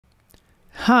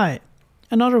Hi,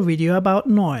 another video about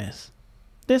noise.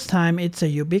 This time it's a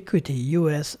Ubiquiti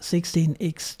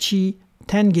US-16-XG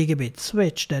 10 gigabit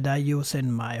switch that I use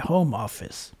in my home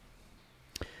office.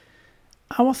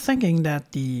 I was thinking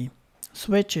that the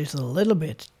switch is a little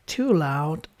bit too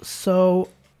loud, so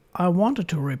I wanted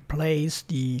to replace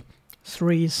the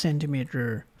 3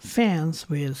 cm fans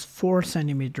with 4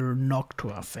 cm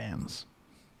Noctua fans.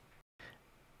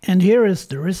 And here is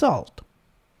the result.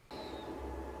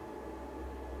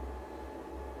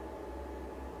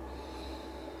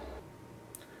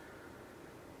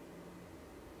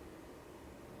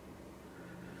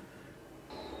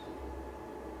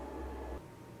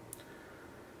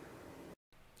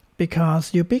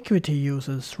 Because Ubiquiti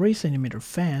uses 3 cm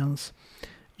fans,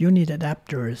 you need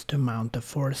adapters to mount the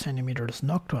 4 cm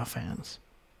Noctua fans.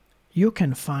 You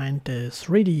can find the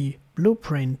 3D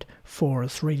blueprint for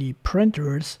 3D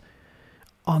printers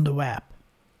on the web.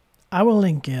 I will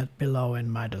link it below in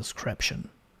my description.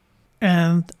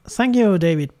 And thank you,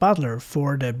 David Butler,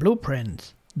 for the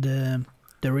blueprint. The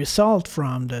result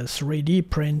from the 3D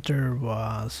printer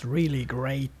was really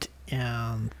great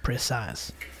and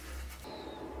precise.